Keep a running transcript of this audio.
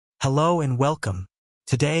Hello and welcome.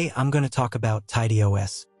 Today I'm going to talk about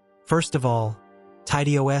TidyOS. First of all,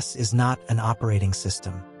 TidyOS is not an operating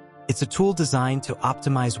system. It's a tool designed to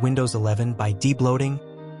optimize Windows 11 by debloating,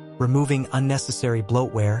 removing unnecessary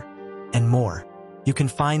bloatware, and more. You can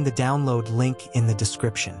find the download link in the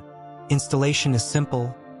description. Installation is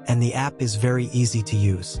simple, and the app is very easy to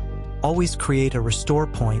use. Always create a restore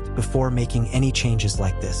point before making any changes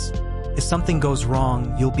like this. If something goes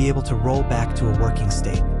wrong, you'll be able to roll back to a working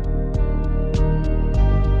state.